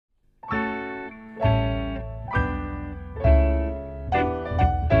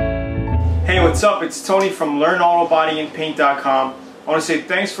Hey, what's up? It's Tony from LearnAutoBodyAndPaint.com. I want to say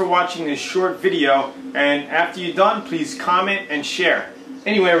thanks for watching this short video, and after you're done, please comment and share.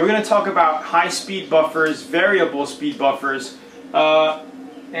 Anyway, we're going to talk about high-speed buffers, variable speed buffers,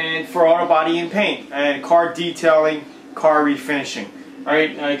 and for auto body and paint, and car detailing, car refinishing.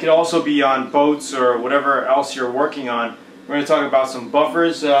 Alright, it could also be on boats or whatever else you're working on. We're going to talk about some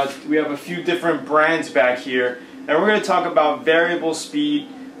buffers. We have a few different brands back here, and we're going to talk about variable speed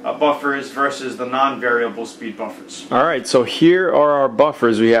buffers versus the non-variable speed buffers. Alright, so here are our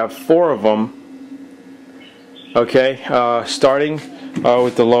buffers. We have 4 of them. Okay, starting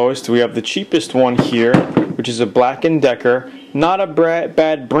with the lowest, we have the cheapest one here, which is a Black & Decker. Not a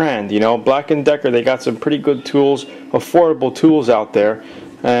bad brand, you know. Black & Decker, they got some pretty good tools, affordable tools out there,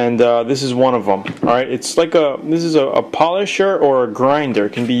 and this is one of them. Alright, it's like this is a polisher or a grinder.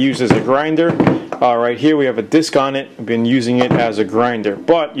 It can be used as a grinder. Right here we have a disc on it. I've been using it as a grinder,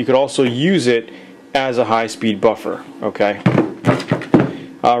 but you could also use it as a high-speed buffer. Okay.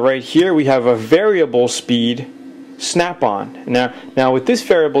 Right here we have a variable speed snap-on. Now with this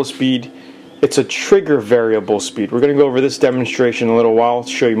variable speed, it's a trigger variable speed. We're going to go over this demonstration in a little while to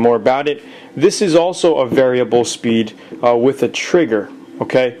show you more about it. This is also a variable speed with a trigger.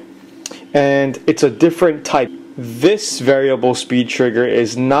 Okay, and it's a different type. This variable speed trigger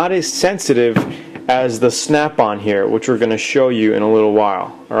is not as sensitive as the snap-on here, which we're going to show you in a little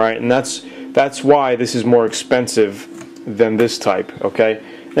while. Alright, and that's why this is more expensive than this type. Okay,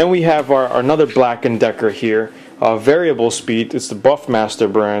 then we have our another Black & Decker here, variable speed. It's the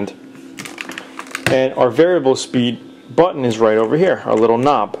Buffmaster brand, and our variable speed button is right over here, our little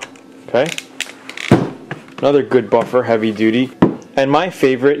knob. Okay, another good buffer, heavy duty. And my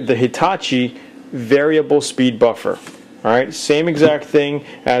favorite, the Hitachi variable speed buffer. Alright, same exact thing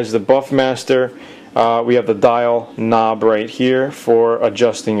as the Buffmaster. We have the dial knob right here for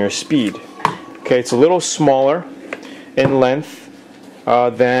adjusting your speed. Okay, it's a little smaller in length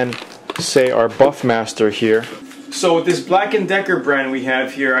than, say, our Buffmaster here. So with this Black & Decker brand we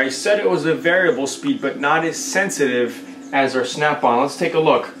have here, I said it was a variable speed, but not as sensitive as our snap-on. Let's take a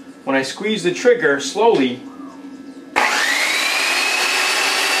look. When I squeeze the trigger slowly,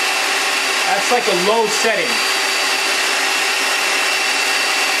 that's like a low setting.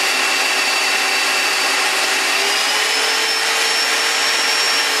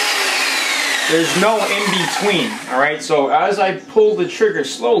 There's no in-between, alright? So as I pull the trigger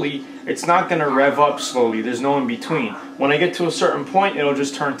slowly, it's not going to rev up slowly. There's no in-between. When I get to a certain point, it'll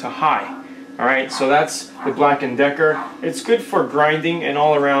just turn to high. Alright, so that's the Black & Decker. It's good for grinding and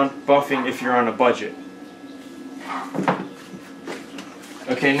all-around buffing if you're on a budget.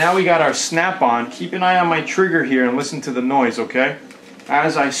 Okay, now we got our snap-on. Keep an eye on my trigger here and listen to the noise, okay?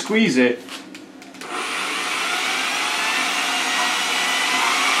 As I squeeze it,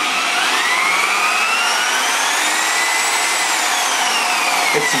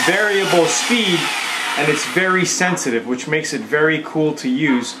 it's variable speed and it's very sensitive, which makes it very cool to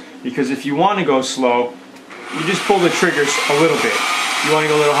use, because if you want to go slow, you just pull the triggers a little bit. You want to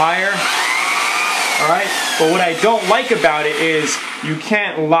go a little higher? Alright? But what I don't like about it is you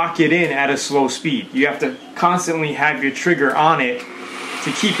can't lock it in at a slow speed. You have to constantly have your trigger on it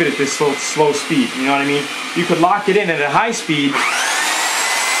to keep it at this slow speed. You know what I mean? You could lock it in at a high speed,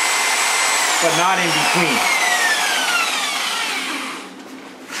 but not in between.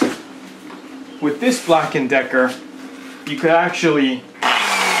 With this Black & Decker, you could actually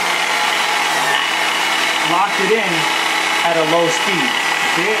lock it in at a low speed.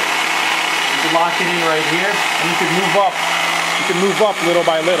 See it? You can lock it in right here, and you can move up. You can move up little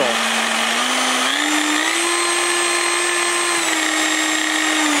by little.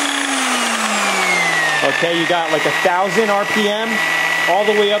 Okay, you got like 1,000 RPM, all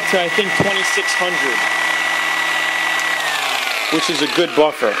the way up to I think 2,600, which is a good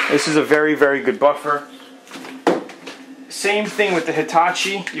buffer. This is a very, very good buffer. Same thing with the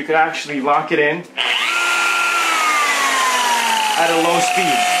Hitachi. You could actually lock it in at a low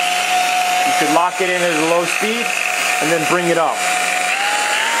speed. You could lock it in at a low speed and then bring it up.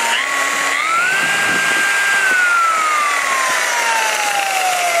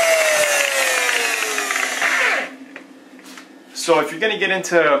 So if you're going to get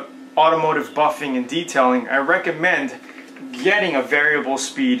into automotive buffing and detailing, I recommend getting a variable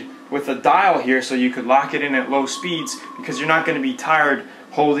speed with a dial here so you could lock it in at low speeds, because you're not going to be tired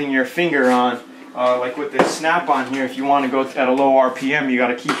holding your finger on. Like with this snap-on here, if you want to go at a low RPM, you got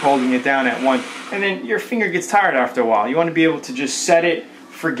to keep holding it down at 1, and then your finger gets tired after a while. You want to be able to just set it,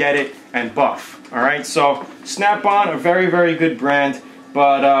 forget it, and buff. Alright, so Snap-on, a very, very good brand,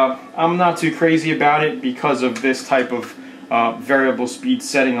 but I'm not too crazy about it because of this type of variable speed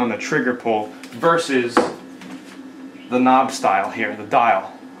setting on the trigger pull versus the knob style here, the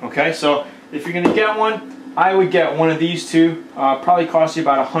dial. Okay, so if you're going to get one, I would get one of these two. Probably cost you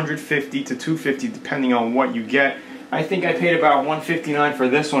about $150 to $250 depending on what you get. I think I paid about $159 for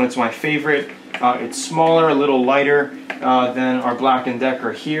this one. It's my favorite. It's smaller, a little lighter than our Black &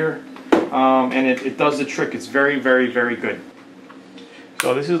 Decker here, and it does the trick. It's very, very, very good.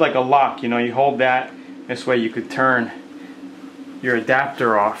 So this is like a lock, you know, you hold that, this way you could turn your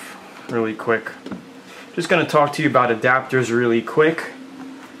adapter off really quick. Just going to talk to you about adapters really quick.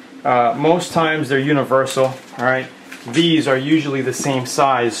 Most times they're universal, alright? These are usually the same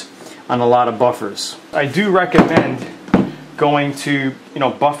size on a lot of buffers. I do recommend going to, you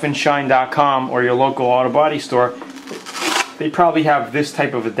know, buffandshine.com or your local auto body store. They probably have this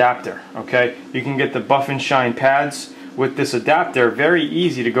type of adapter, okay? You can get the Buff and Shine pads with this adapter. Very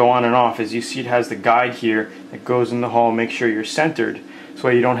easy to go on and off. As you see, it has the guide here that goes in the hole. Make sure you're centered so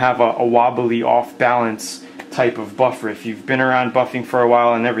you don't have a wobbly, off balance type of buffer. If you've been around buffing for a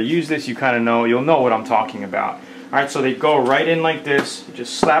while and never used this, you kind of know, you'll know what I'm talking about. Alright, so they go right in like this. You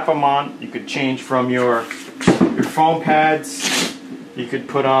just slap them on. You could change from your foam pads. You could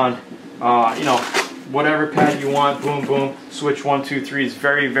put on, you know, whatever pad you want. Boom, boom. Switch 1, 2, 3 is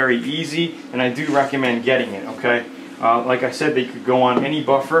very, very easy, and I do recommend getting it. Okay, like I said, they could go on any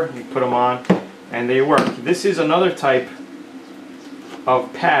buffer. You put them on, and they work. This is another type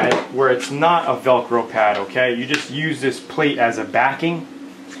of pad where it's not a Velcro pad. Okay, you just use this plate as a backing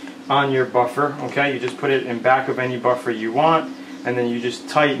on your buffer. Okay, you just put it in back of any buffer you want, and then you just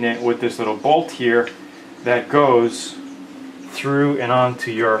tighten it with this little bolt here that goes through and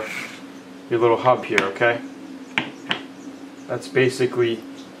onto your little hub here. Okay, that's basically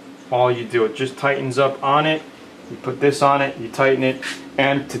all you do. It just tightens up on it. You put this on it, you tighten it,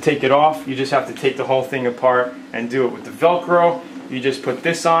 and to take it off, you just have to take the whole thing apart and do it with the Velcro. You just put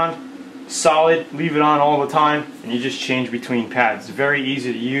this on, solid, leave it on all the time, and you just change between pads. Very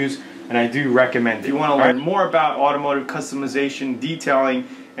easy to use, and I do recommend it. If you want to learn more about automotive customization, detailing,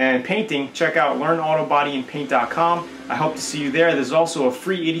 and painting, check out learnautobodyandpaint.com. I hope to see you there. There's also a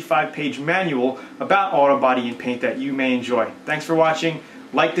free 85-page manual about auto body and paint that you may enjoy. Thanks for watching.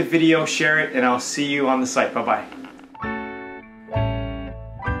 Like the video, share it, and I'll see you on the site. Bye-bye.